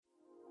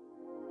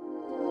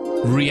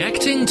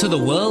Reacting to the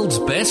world's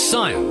best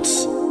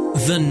science.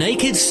 The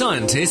Naked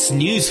Scientist's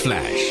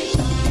NewsFLASH.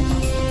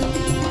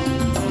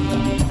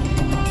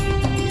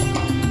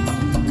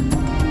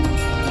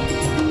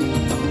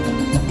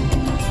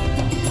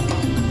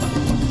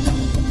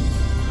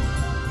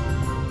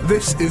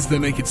 This is The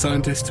Naked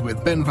Scientist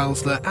with Ben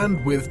Valsler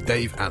and with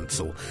Dave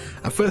Ansell.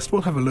 And first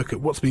we'll have a look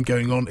at what's been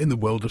going on in the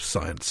world of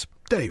science.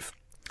 Dave.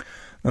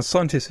 Now,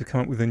 scientists have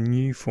come up with a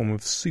new form of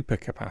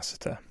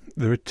supercapacitor.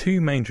 There are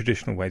two main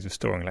traditional ways of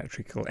storing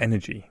electrical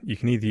energy. You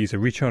can either use a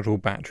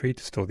rechargeable battery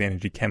to store the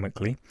energy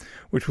chemically,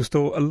 which will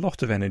store a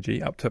lot of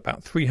energy, up to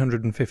about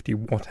 350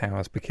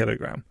 watt-hours per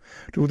kilogram.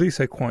 It will do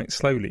so quite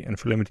slowly and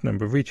for a limited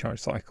number of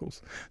recharge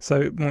cycles, so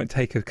it might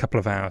take a couple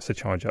of hours to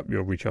charge up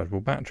your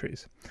rechargeable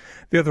batteries.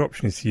 The other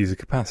option is to use a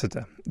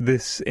capacitor.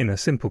 This, in a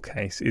simple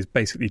case, is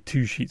basically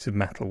two sheets of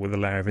metal with a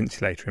layer of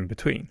insulator in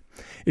between.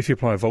 If you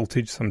apply a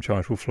voltage, some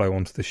charge will flow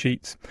onto the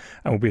sheets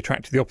and will be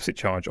attracted to the opposite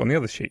charge on the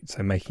other sheet,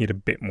 so making it a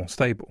bit more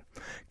stable.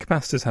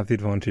 Capacitors have the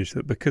advantage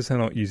that because they're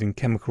not using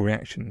chemical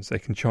reactions, they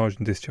can charge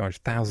and discharge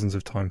thousands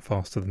of times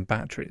faster than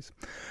batteries,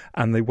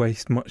 and they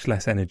waste much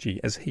less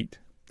energy as heat.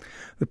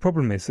 The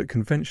problem is that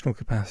conventional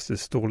capacitors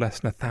store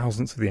less than a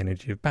thousandth of the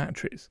energy of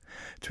batteries.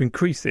 To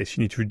increase this,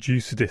 you need to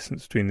reduce the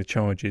distance between the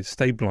charges,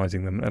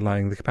 stabilising them and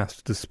allowing the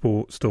capacitor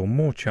to store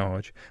more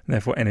charge and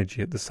therefore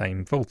energy at the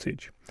same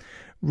voltage.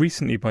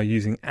 Recently, by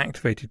using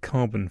activated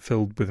carbon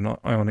filled with an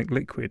ionic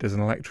liquid as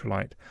an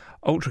electrolyte,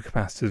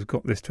 ultracapacitors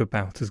got this to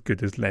about as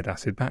good as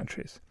lead-acid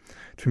batteries.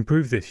 To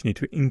improve this, you need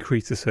to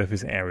increase the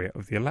surface area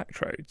of the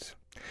electrodes.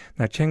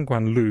 Now,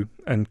 Chengguan Lu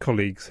and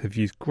colleagues have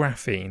used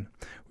graphene,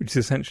 which is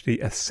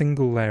essentially a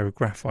single layer of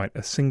graphite,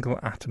 a single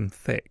atom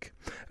thick,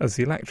 as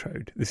the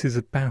electrode. This is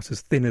about as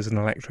thin as an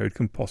electrode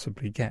can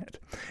possibly get.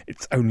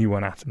 It's only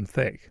one atom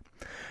thick.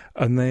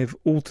 And they've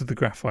altered the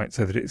graphite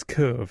so that it's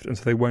curved and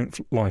so they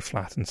won't lie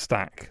flat and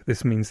stack.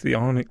 This means the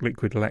ionic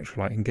liquid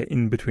electrolyte can get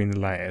in between the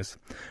layers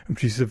and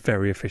produces a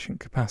very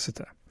efficient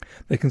capacitor.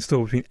 They can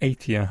store between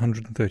 80 and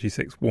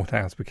 136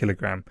 watt-hours per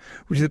kilogram,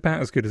 which is about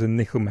as good as a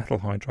nickel metal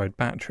hydride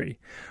battery,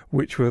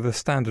 which were the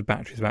standard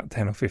batteries about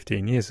 10 or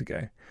 15 years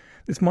ago.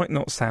 This might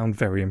not sound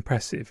very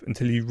impressive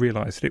until you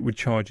realise that it would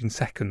charge in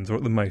seconds or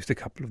at the most a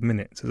couple of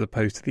minutes, as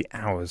opposed to the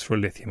hours for a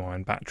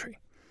lithium-ion battery.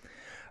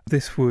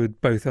 This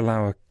would both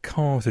allow a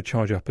car to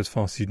charge up as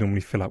fast as you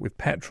normally fill up with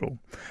petrol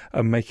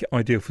and make it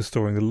ideal for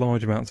storing the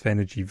large amounts of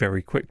energy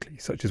very quickly,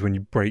 such as when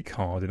you brake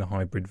hard in a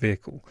hybrid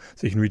vehicle,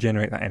 so you can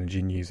regenerate that energy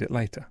and use it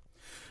later.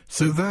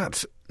 So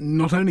that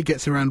not only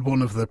gets around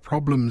one of the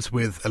problems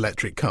with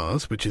electric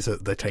cars, which is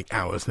that they take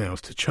hours and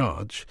hours to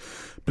charge,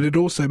 but it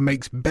also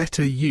makes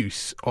better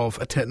use of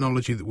a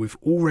technology that we've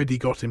already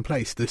got in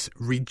place, this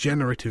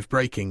regenerative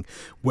braking,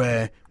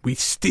 where we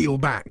steal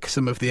back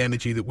some of the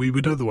energy that we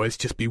would otherwise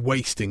just be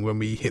wasting when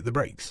we hit the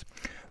brakes.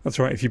 That's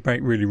right. If you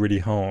brake really, really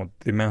hard,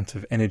 the amount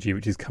of energy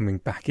which is coming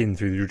back in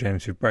through the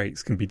regenerative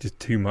brakes can be just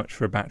too much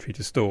for a battery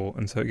to store,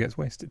 and so it gets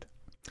wasted.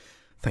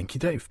 Thank you,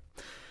 Dave.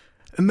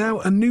 And now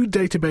a new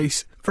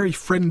database, very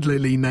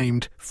friendlily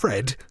named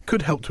FRED,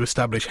 could help to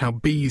establish how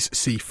bees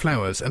see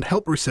flowers and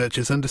help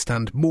researchers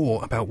understand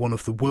more about one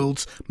of the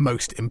world's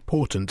most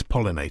important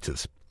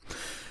pollinators.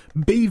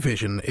 Bee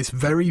vision is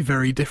very,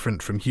 very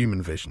different from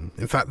human vision.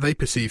 In fact, they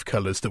perceive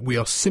colours that we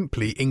are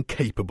simply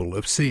incapable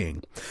of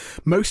seeing.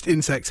 Most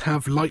insects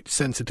have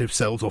light-sensitive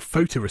cells or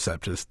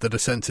photoreceptors that are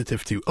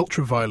sensitive to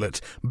ultraviolet,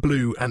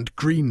 blue and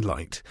green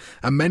light,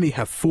 and many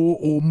have 4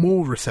 or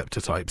more receptor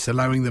types,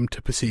 allowing them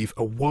to perceive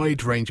a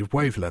wide range of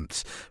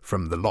wavelengths,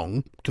 from the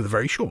long to the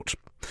very short.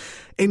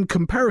 In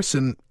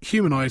comparison,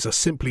 human eyes are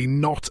simply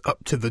not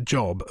up to the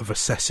job of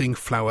assessing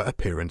flower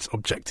appearance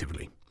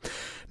objectively.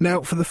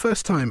 Now, for the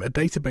first time, a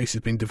database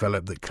has been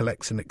developed that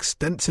collects an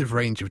extensive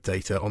range of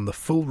data on the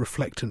full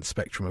reflectance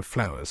spectrum of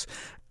flowers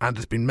and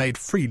has been made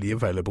freely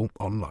available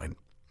online.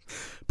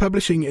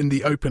 Publishing in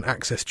the open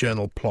access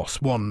journal PLOS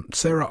ONE,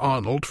 Sarah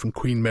Arnold from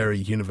Queen Mary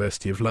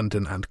University of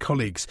London and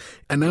colleagues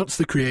announced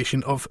the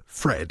creation of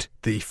FRED,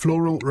 the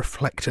Floral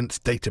Reflectance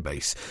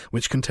Database,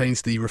 which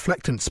contains the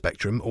reflectance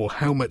spectrum, or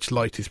how much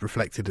light is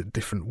reflected at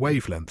different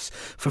wavelengths,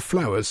 for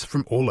flowers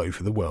from all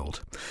over the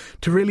world.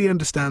 To really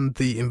understand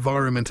the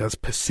environment as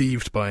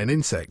perceived by an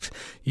insect,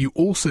 you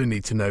also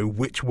need to know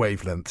which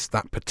wavelengths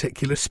that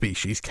particular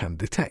species can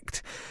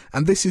detect.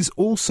 And this is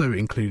also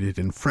included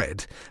in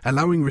FRED,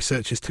 allowing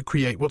researchers to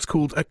create what's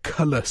called a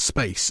colour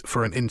space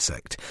for an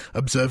insect,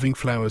 observing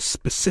flowers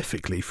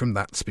specifically from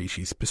that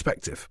species'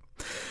 perspective.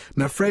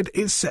 Now, FRED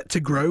is set to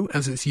grow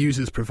as its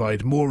users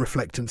provide more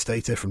reflectance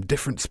data from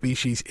different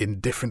species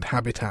in different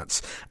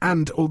habitats,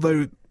 and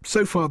although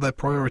so far their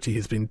priority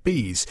has been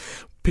bees,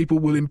 people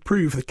will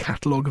improve the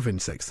catalogue of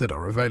insects that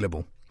are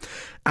available.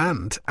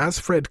 And as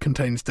FRED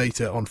contains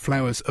data on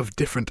flowers of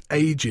different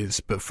ages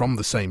but from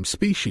the same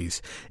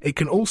species, it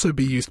can also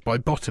be used by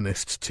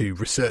botanists to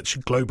research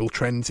global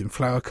trends in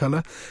flower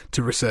colour,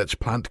 to research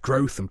plant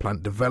growth and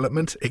plant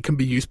development. It can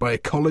be used by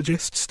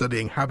ecologists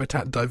studying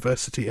habitat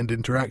diversity and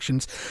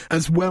interactions,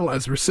 as well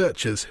as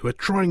researchers who are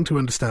trying to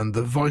understand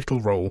the vital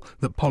role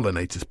that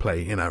pollinators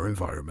play in our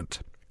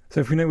environment. So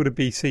if we know what a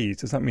bee sees,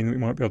 does that mean that we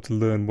might be able to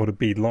learn what a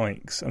bee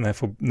likes and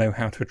therefore know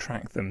how to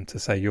attract them to,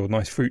 say, your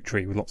nice fruit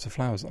tree with lots of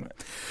flowers on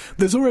it?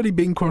 There's already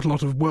been quite a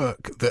lot of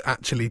work that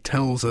actually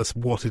tells us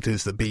what it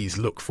is that bees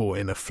look for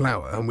in a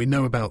flower, and we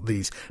know about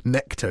these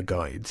nectar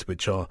guides,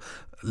 which are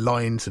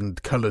lines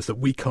and colours that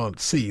we can't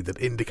see that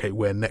indicate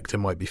where nectar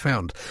might be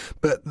found.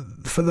 But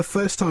for the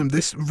first time,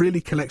 this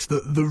really collects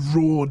the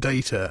raw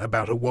data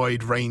about a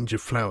wide range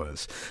of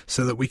flowers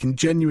so that we can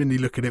genuinely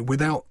look at it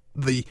without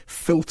the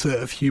filter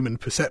of human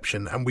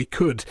perception, and we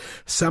could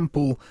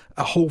sample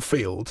a whole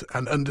field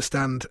and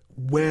understand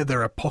where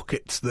there are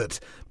pockets that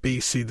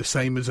bees see the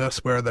same as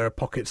us, where there are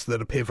pockets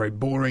that appear very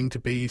boring to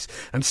bees,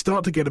 and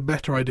start to get a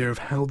better idea of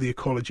how the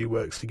ecology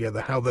works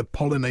together, how the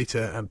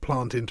pollinator and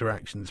plant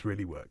interactions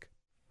really work.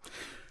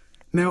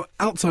 Now,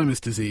 Alzheimer's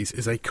disease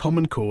is a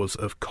common cause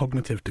of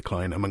cognitive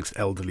decline amongst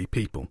elderly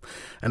people.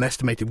 An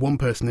estimated 1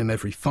 person in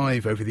every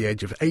 5 over the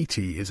age of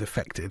 80 is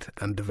affected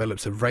and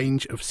develops a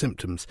range of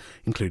symptoms,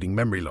 including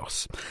memory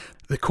loss.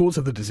 The cause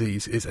of the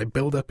disease is a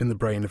build-up in the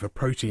brain of a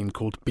protein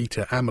called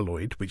beta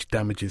amyloid, which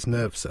damages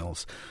nerve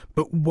cells.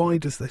 But why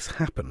does this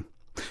happen?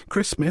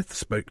 Chris Smith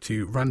spoke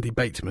to Randy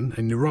Bateman,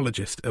 a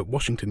neurologist at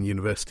Washington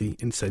University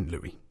in St.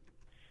 Louis.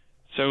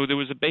 So there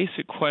was a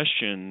basic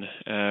question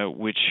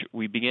which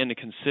we began to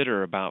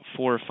consider about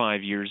 4 or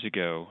 5 years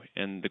ago,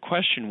 and the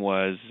question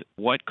was,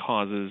 what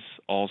causes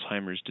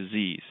Alzheimer's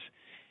disease?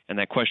 And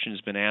that question has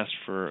been asked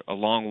for a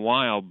long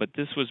while, but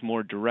this was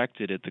more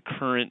directed at the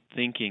current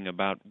thinking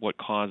about what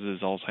causes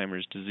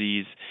Alzheimer's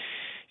disease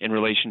in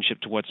relationship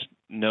to what's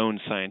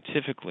known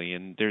scientifically.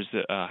 And there's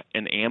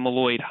an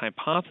amyloid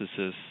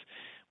hypothesis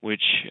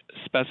which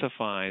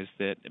specifies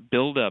that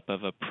buildup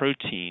of a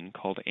protein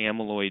called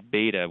amyloid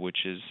beta, which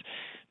is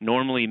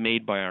normally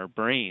made by our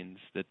brains,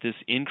 that this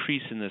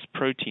increase in this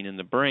protein in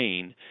the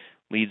brain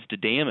leads to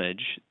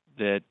damage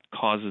that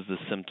causes the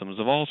symptoms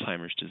of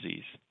Alzheimer's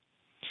disease.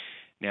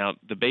 Now,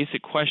 the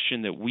basic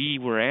question that we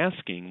were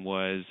asking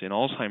was, in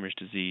Alzheimer's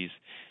disease,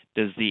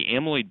 does the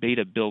amyloid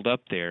beta build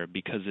up there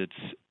because it's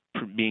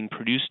being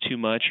produced too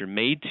much or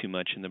made too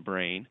much in the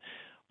brain,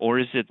 or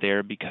is it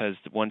there because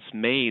once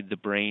made, the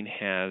brain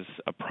has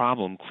a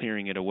problem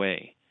clearing it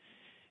away?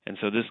 And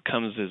so this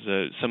comes as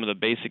some of the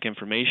basic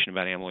information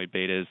about amyloid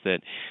beta is that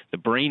the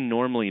brain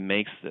normally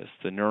makes this.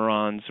 The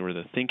neurons or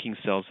the thinking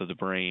cells of the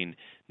brain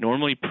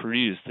normally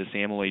produce this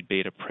amyloid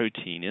beta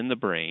protein in the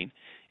brain,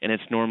 and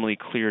it's normally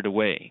cleared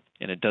away,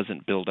 and it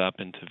doesn't build up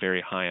into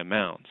very high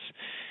amounts.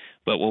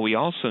 But what we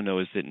also know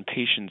is that in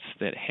patients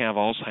that have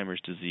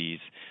Alzheimer's disease,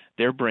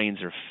 their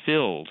brains are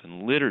filled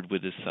and littered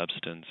with this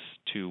substance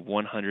to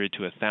 100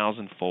 to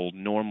 1,000-fold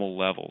normal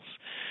levels.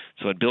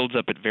 So it builds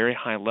up at very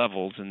high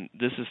levels, and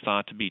this is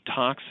thought to be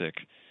toxic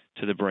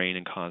to the brain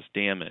and cause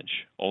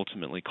damage,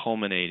 ultimately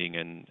culminating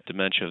in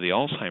dementia of the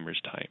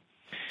Alzheimer's type.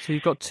 So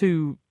you've got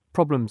two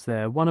problems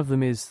there. One of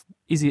them is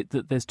it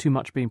that there's too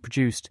much being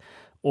produced,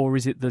 or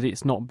is it that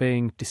it's not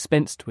being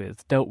dispensed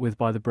with, dealt with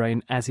by the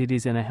brain as it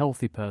is in a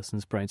healthy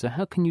person's brain? So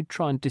how can you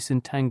try and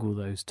disentangle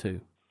those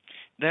two?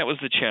 That was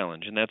the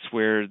challenge, and that's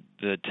where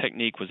the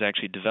technique was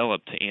actually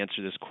developed to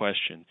answer this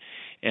question.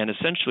 And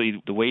essentially,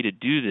 the way to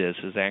do this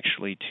is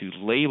actually to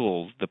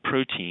label the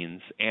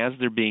proteins as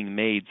they're being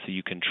made so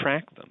you can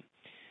track them.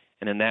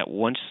 And in that,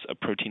 once a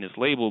protein is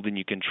labeled, then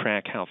you can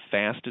track how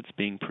fast it's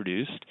being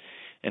produced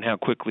and how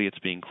quickly it's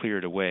being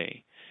cleared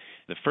away.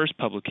 The first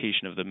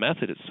publication of the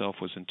method itself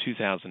was in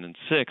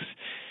 2006,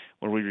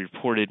 where we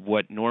reported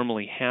what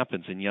normally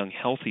happens in young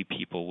healthy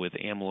people with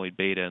amyloid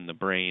beta in the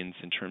brains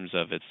in terms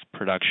of its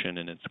production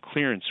and its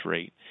clearance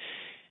rate.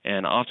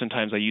 And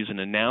oftentimes I use an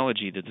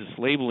analogy that this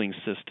labeling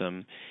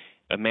system,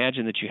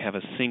 imagine that you have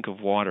a sink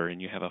of water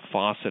and you have a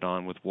faucet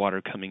on with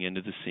water coming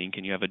into the sink,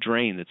 and you have a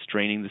drain that's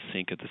draining the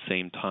sink at the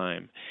same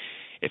time.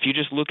 If you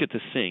just look at the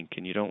sink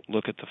and you don't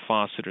look at the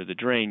faucet or the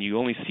drain, you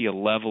only see a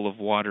level of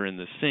water in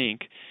the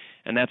sink.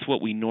 And that's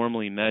what we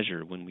normally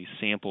measure when we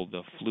sample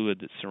the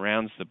fluid that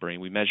surrounds the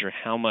brain. We measure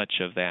how much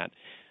of that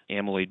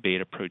amyloid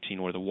beta protein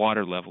or the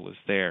water level is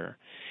there.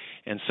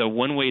 And so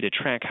one way to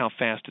track how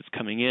fast it's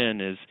coming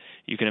in is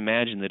you can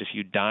imagine that if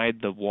you dyed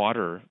the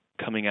water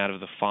coming out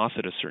of the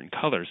faucet a certain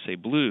color, say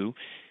blue,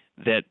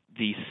 that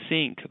the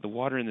sink, the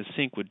water in the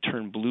sink would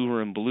turn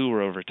bluer and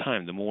bluer over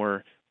time, the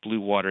more blue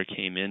water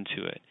came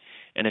into it.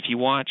 And if you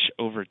watch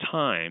over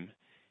time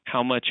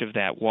how much of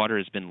that water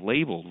has been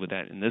labeled with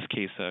that, in this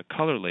case, a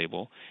color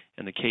label.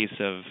 In the case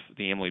of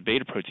the amyloid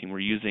beta protein, we're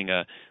using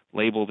a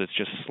label that's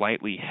just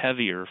slightly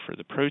heavier for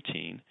the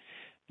protein.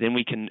 Then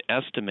we can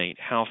estimate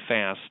how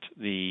fast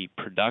the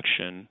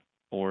production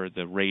or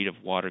the rate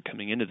of water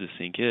coming into the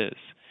sink is.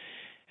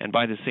 And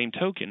by the same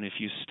token, if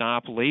you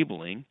stop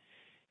labeling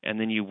and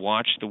then you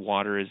watch the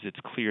water as it's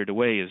cleared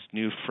away, as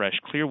new, fresh,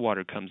 clear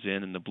water comes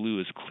in and the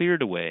blue is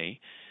cleared away,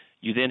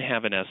 you then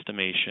have an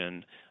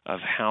estimation of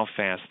how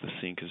fast the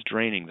sink is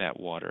draining that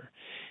water.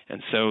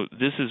 And so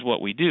this is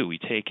what we do. We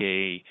take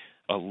a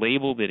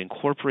label that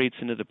incorporates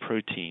into the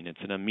protein. It's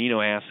an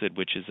amino acid,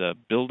 which is a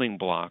building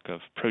block of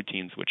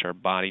proteins which our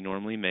body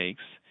normally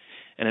makes.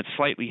 and it's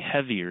slightly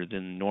heavier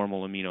than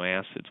normal amino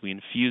acids. We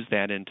infuse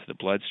that into the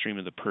bloodstream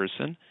of the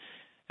person,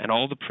 and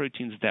all the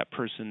proteins that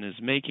person is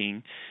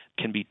making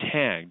can be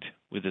tagged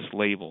with this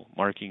label,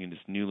 marking it as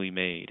newly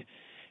made.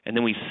 And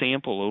then we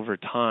sample over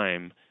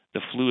time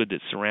the fluid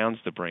that surrounds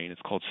the brain.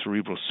 It's called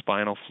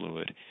cerebrospinal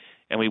fluid.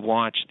 And we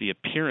watch the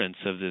appearance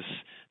of this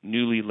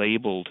newly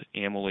labeled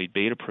amyloid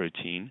beta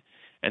protein,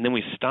 and then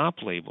we stop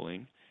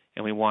labeling,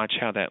 and we watch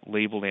how that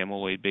labeled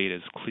amyloid beta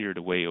is cleared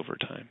away over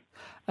time.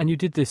 And you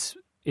did this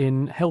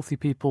in healthy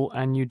people,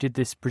 and you did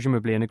this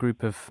presumably in a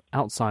group of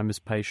Alzheimer's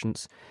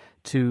patients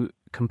to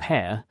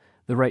compare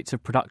the rates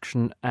of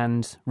production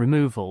and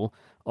removal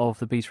of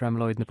the beta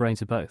amyloid in the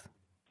brains of both.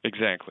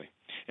 Exactly.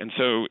 And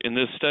so in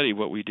this study,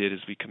 what we did is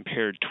we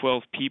compared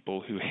 12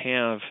 people who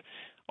have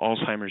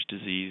Alzheimer's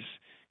disease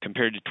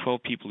compared to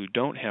 12 people who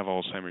don't have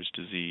Alzheimer's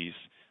disease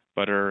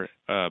but are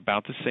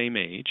about the same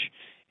age,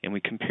 and we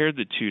compared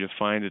the two to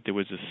find that there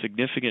was a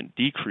significant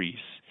decrease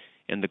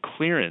in the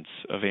clearance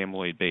of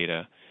amyloid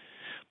beta,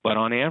 but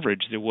on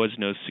average there was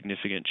no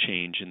significant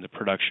change in the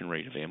production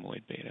rate of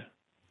amyloid beta.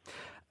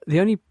 The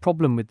only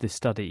problem with this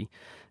study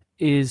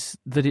is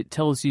that it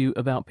tells you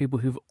about people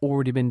who've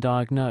already been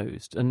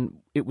diagnosed, and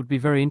it would be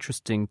very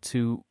interesting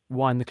to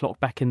wind the clock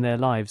back in their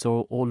lives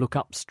or look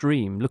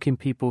upstream, look in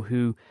people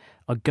who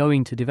are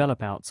going to develop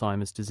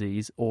Alzheimer's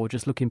disease, or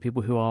just look in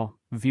people who are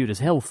viewed as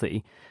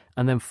healthy,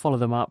 and then follow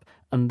them up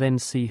and then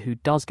see who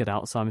does get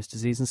Alzheimer's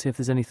disease and see if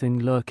there's anything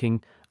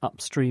lurking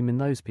upstream in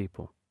those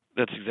people.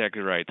 That's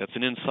exactly right. That's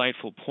an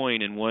insightful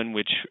point, and one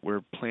which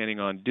we're planning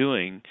on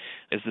doing.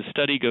 As the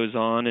study goes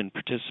on and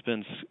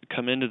participants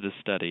come into the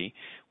study,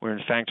 we're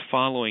in fact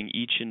following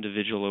each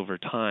individual over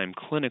time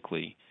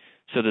clinically,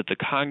 so that the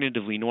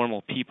cognitively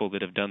normal people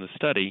that have done the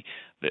study,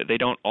 they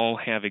don't all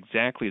have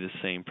exactly the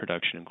same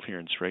production and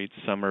clearance rates.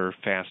 Some are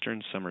faster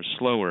and some are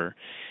slower.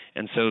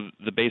 And so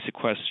the basic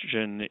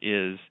question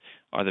is,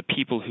 are the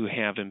people who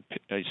have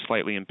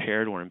slightly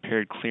impaired or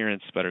impaired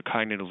clearance but are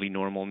cognitively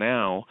normal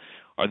now,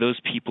 are those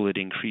people at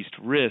increased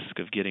risk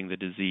of getting the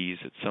disease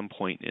at some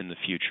point in the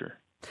future?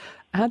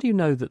 How do you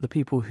know that the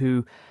people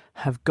who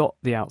have got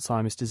the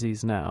Alzheimer's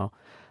disease now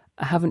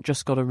haven't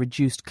just got a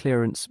reduced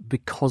clearance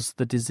because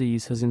the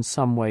disease has in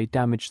some way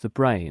damaged the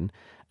brain,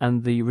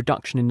 and the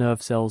reduction in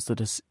nerve cells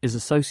that is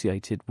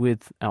associated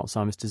with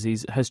Alzheimer's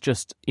disease has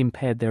just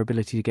impaired their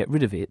ability to get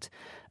rid of it,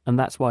 and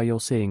that's why you're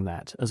seeing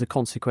that as a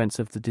consequence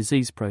of the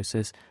disease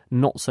process,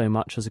 not so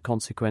much as a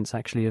consequence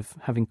actually of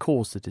having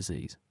caused the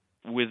disease?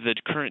 With the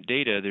current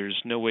data,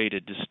 there's no way to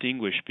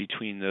distinguish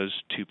between those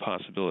two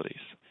possibilities.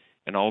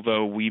 And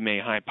although we may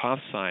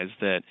hypothesize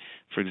that,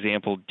 for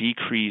example,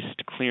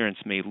 decreased clearance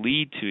may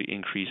lead to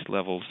increased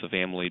levels of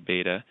amyloid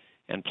beta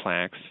and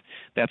plaques,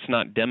 that's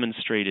not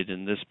demonstrated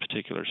in this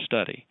particular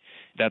study.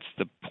 That's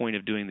the point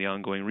of doing the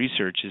ongoing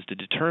research, is to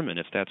determine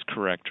if that's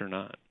correct or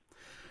not.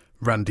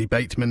 Randy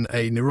Bateman,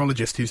 a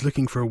neurologist who's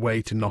looking for a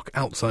way to knock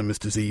Alzheimer's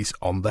disease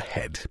on the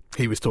head.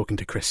 He was talking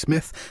to Chris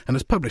Smith and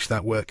has published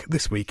that work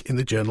this week in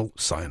the journal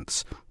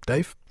Science.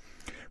 Dave?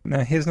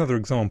 Now, here's another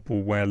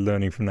example where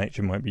learning from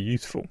nature might be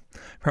useful.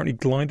 Apparently,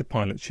 glider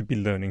pilots should be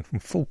learning from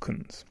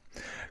falcons.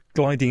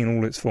 Gliding in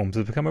all its forms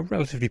has become a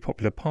relatively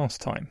popular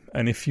pastime,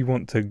 and if you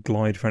want to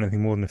glide for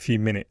anything more than a few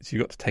minutes,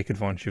 you've got to take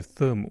advantage of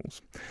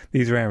thermals.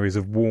 These are areas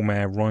of warm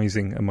air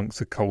rising amongst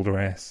the colder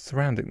air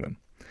surrounding them.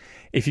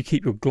 If you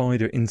keep your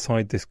glider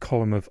inside this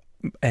column of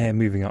air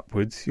moving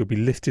upwards, you'll be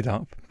lifted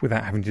up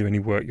without having to do any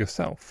work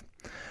yourself.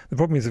 The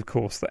problem is, of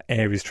course, that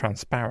air is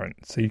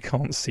transparent, so you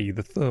can't see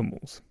the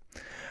thermals.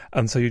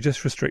 And so you're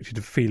just restricted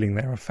to feeling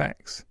their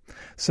effects.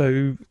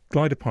 So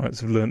glider pilots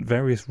have learnt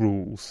various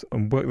rules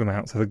and worked them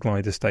out so the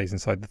glider stays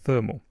inside the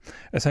thermal.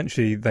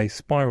 Essentially, they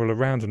spiral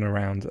around and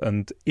around,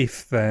 and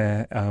if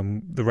the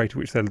rate at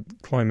which they're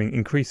climbing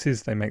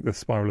increases, they make the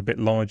spiral a bit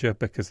larger,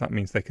 because that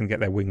means they can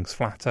get their wings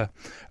flatter,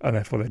 and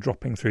therefore they're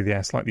dropping through the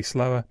air slightly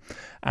slower.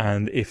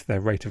 And if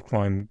their rate of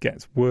climb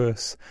gets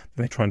worse,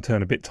 then they try and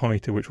turn a bit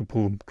tighter, which will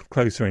pull them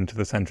closer into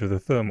the centre of the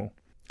thermal.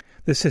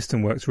 This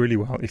system works really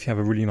well if you have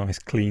a really nice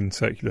clean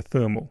circular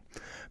thermal,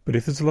 but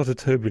if there's a lot of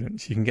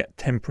turbulence you can get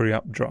temporary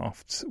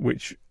updrafts,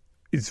 which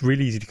is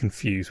really easy to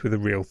confuse with a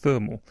real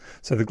thermal.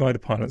 So the glider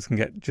pilots can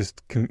get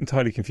just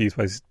entirely confused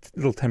by these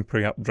little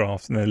temporary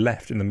updrafts, and they're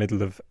left in the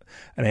middle of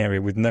an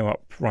area with no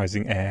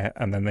uprising air,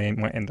 and then they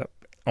might end up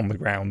on the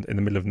ground in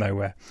the middle of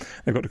nowhere.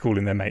 They've got to call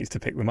in their mates to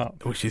pick them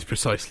up. Which is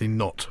precisely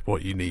not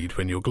what you need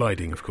when you're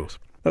gliding, of course.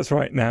 That's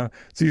right. Now,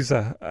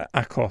 Zsuzsa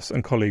Akos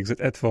and colleagues at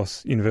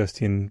Eötvös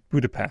University in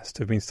Budapest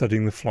have been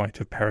studying the flight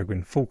of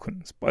peregrine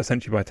falcons,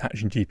 essentially by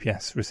attaching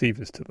GPS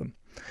receivers to them.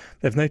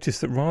 They've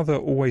noticed that rather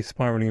always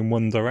spiralling in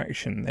one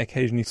direction, they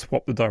occasionally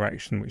swap the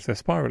direction which they're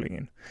spiralling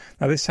in.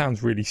 Now, this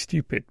sounds really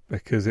stupid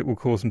because it will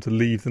cause them to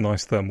leave the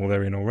nice thermal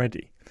they're in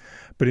already.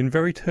 But in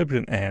very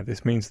turbulent air,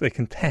 this means they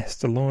can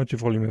test a larger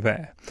volume of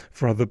air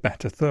for other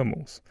better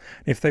thermals.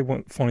 If they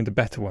find a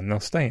better one, they'll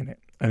stay in it.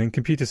 And in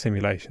computer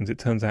simulations, it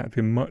turns out to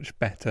be a much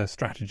better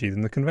strategy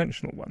than the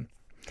conventional one.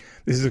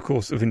 This is, of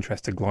course, of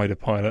interest to glider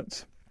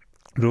pilots.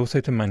 but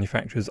also to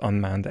manufacturers'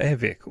 unmanned air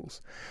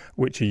vehicles,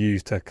 which are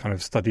used to kind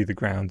of study the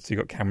ground, so you've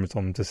got cameras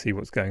on to see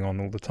what's going on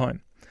all the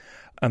time.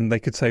 And they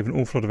could save an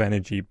awful lot of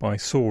energy by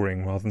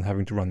soaring rather than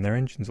having to run their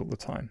engines all the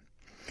time.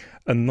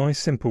 And nice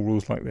simple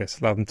rules like this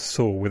allow them to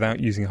soar without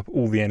using up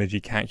all the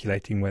energy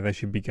calculating where they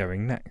should be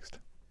going next.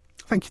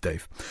 Thank you,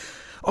 Dave.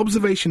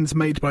 Observations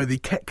made by the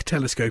Keck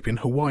telescope in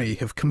Hawaii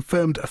have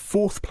confirmed a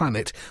fourth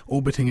planet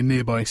orbiting a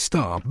nearby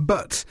star,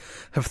 but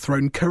have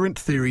thrown current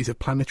theories of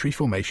planetary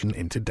formation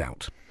into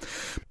doubt.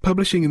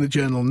 Publishing in the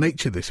journal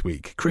Nature this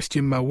week,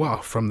 Christian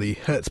Marois from the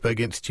Herzberg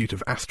Institute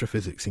of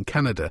Astrophysics in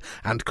Canada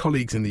and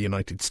colleagues in the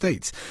United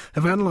States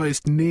have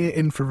analysed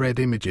near-infrared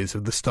images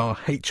of the star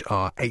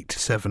HR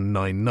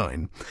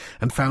 8799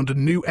 and found a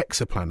new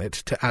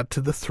exoplanet to add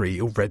to the 3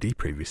 already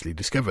previously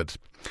discovered.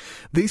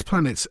 These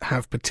planets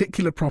have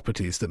particular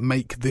properties that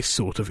make this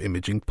sort of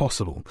imaging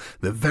possible.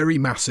 They're very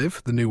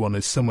massive. The new one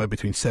is somewhere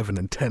between 7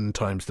 and 10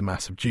 times the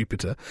mass of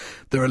Jupiter.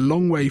 They're a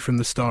long way from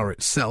the star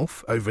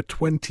itself, over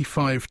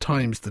 25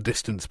 times the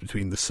distance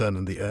between the Sun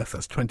and the Earth.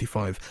 That's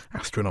 25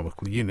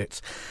 astronomical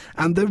units.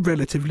 And they're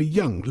relatively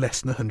young,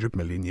 less than 100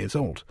 million years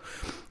old.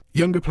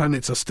 Younger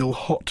planets are still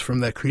hot from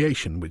their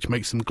creation, which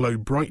makes them glow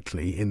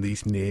brightly in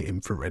these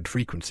near-infrared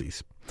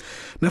frequencies.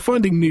 Now,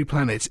 finding new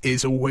planets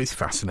is always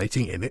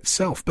fascinating in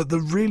itself, but the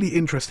really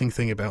interesting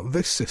thing about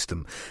this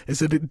system is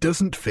that it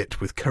doesn't fit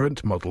with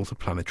current models of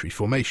planetary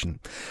formation.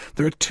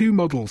 There are 2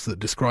 models that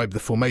describe the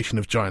formation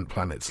of giant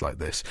planets like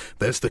this.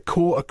 There's the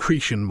core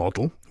accretion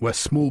model, where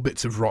small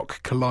bits of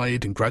rock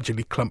collide and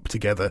gradually clump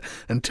together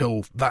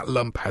until that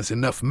lump has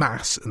enough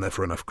mass, and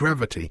therefore enough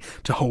gravity,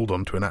 to hold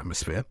on to an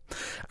atmosphere.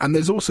 And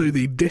there's also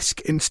the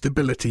disk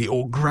instability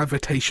or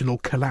gravitational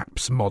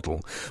collapse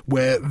model,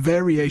 where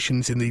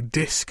variations in the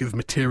disk of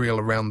material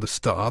around the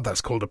star,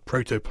 that's called a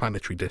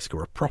protoplanetary disk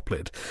or a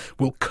proplid,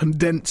 will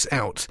condense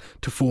out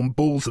to form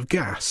balls of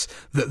gas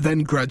that then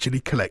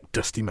gradually collect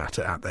dusty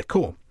matter at their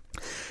core.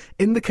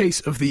 In the case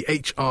of the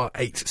HR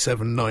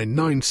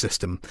 8799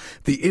 system,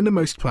 the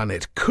innermost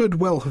planet could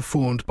well have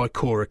formed by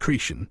core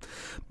accretion,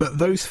 but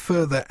those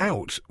further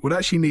out would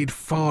actually need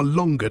far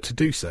longer to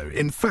do so.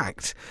 In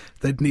fact,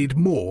 they'd need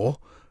more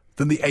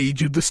than the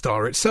age of the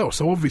star itself,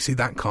 so obviously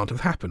that can't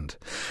have happened.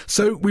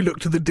 So we look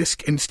to the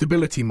disk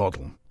instability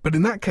model, but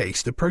in that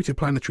case the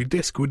protoplanetary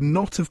disk would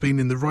not have been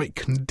in the right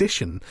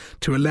condition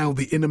to allow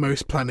the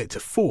innermost planet to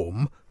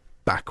form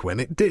back when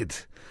it did.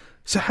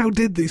 So how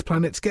did these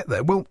planets get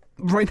there? Well,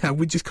 right now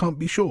we just can't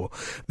be sure.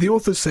 The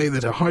authors say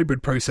that a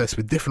hybrid process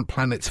with different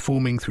planets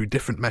forming through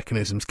different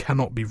mechanisms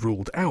cannot be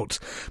ruled out,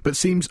 but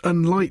seems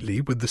unlikely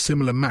with the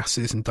similar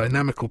masses and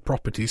dynamical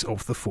properties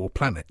of the 4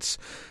 planets.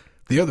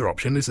 The other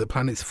option is that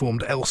planets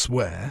formed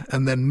elsewhere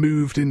and then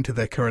moved into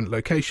their current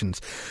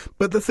locations.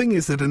 But the thing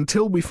is that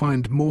until we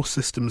find more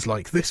systems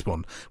like this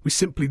one, we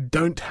simply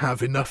don't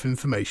have enough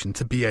information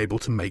to be able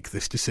to make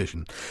this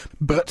decision.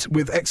 But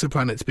with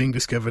exoplanets being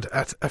discovered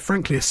at a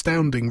frankly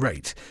astounding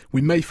rate,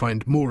 we may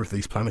find more of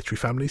these planetary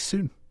families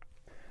soon.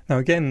 Now,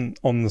 again,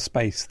 on the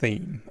space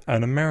theme,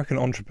 an American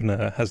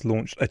entrepreneur has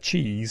launched a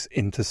cheese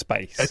into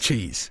space. A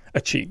cheese. A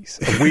cheese.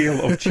 A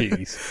wheel of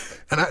cheese.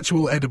 An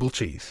actual edible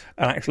cheese.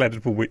 An actual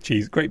edible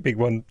cheese. Great big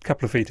one,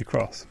 couple of feet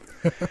across.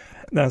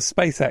 Now,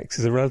 SpaceX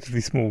is a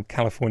relatively small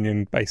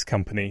Californian-based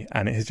company,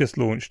 and it has just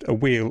launched a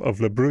wheel of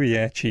La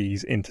Bruyere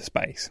cheese into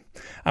space.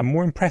 And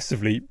more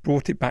impressively,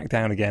 brought it back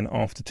down again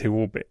after 2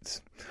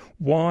 orbits.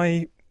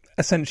 Why?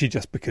 Essentially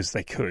just because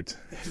they could.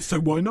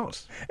 So why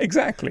not?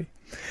 Exactly.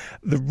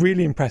 The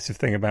really impressive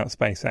thing about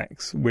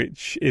SpaceX,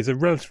 which is a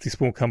relatively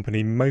small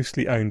company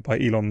mostly owned by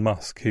Elon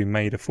Musk, who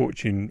made a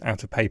fortune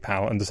out of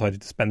PayPal and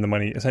decided to spend the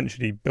money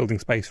essentially building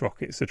space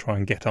rockets to try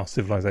and get our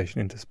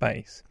civilization into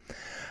space,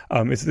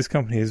 is that this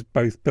company has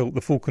both built the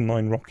Falcon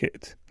 9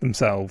 rocket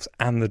themselves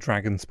and the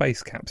Dragon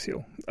space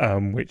capsule,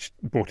 which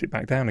brought it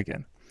back down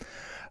again.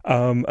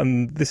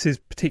 And this is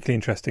particularly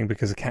interesting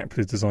because the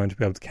capsule is designed to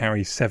be able to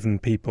carry 7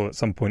 people at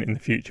some point in the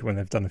future when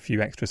they've done a few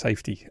extra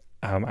safety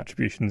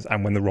attributions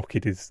and when the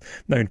rocket is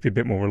known to be a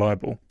bit more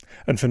reliable.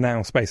 And for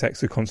now,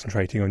 SpaceX are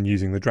concentrating on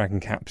using the Dragon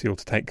capsule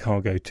to take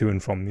cargo to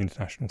and from the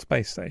International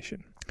Space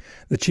Station.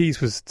 The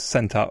cheese was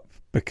sent up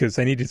because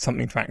they needed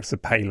something to act as a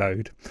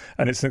payload,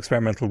 and it's an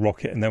experimental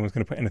rocket and no one's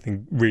going to put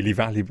anything really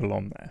valuable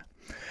on there.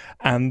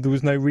 And there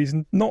was no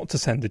reason not to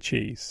send a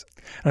cheese.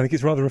 And I think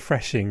it's rather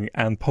refreshing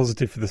and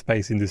positive for the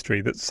space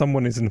industry that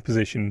someone is in a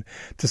position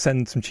to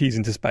send some cheese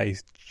into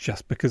space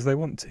just because they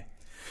want to.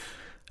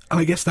 And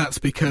I guess that's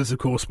because, of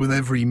course, with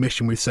every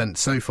mission we've sent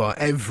so far,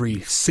 every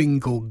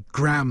single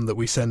gram that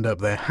we send up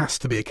there has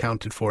to be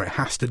accounted for. It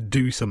has to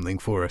do something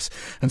for us.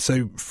 And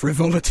so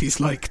frivolities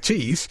like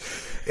cheese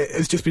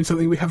has just been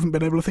something we haven't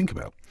been able to think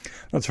about.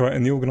 That's right.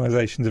 And the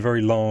organisations are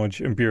very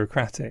large and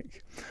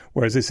bureaucratic,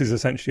 whereas this is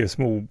essentially a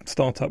small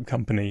startup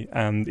company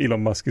and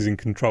Elon Musk is in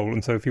control.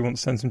 And so if he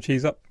wants to send some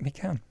cheese up, he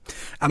can.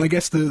 And I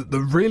guess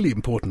the really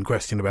important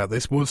question about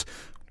this was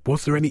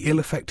there any ill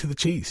effect to the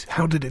cheese?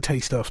 How did it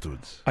taste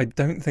afterwards? I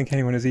don't think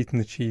anyone has eaten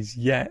the cheese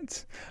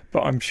yet,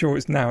 but I'm sure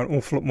it's now an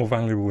awful lot more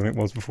valuable than it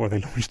was before they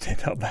launched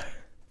it up there.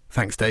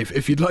 Thanks, Dave.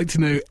 If you'd like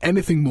to know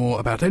anything more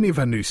about any of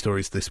our news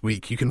stories this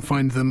week, you can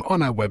find them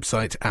on our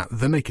website at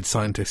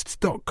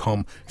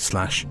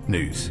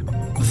thenakedscientists.com/news.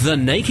 The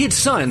Naked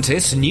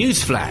Scientists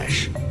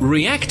NewsFlash,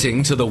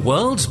 reacting to the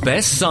world's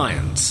best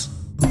science.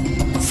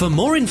 For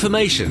more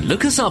information,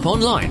 look us up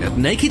online at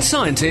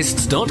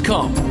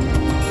nakedscientists.com.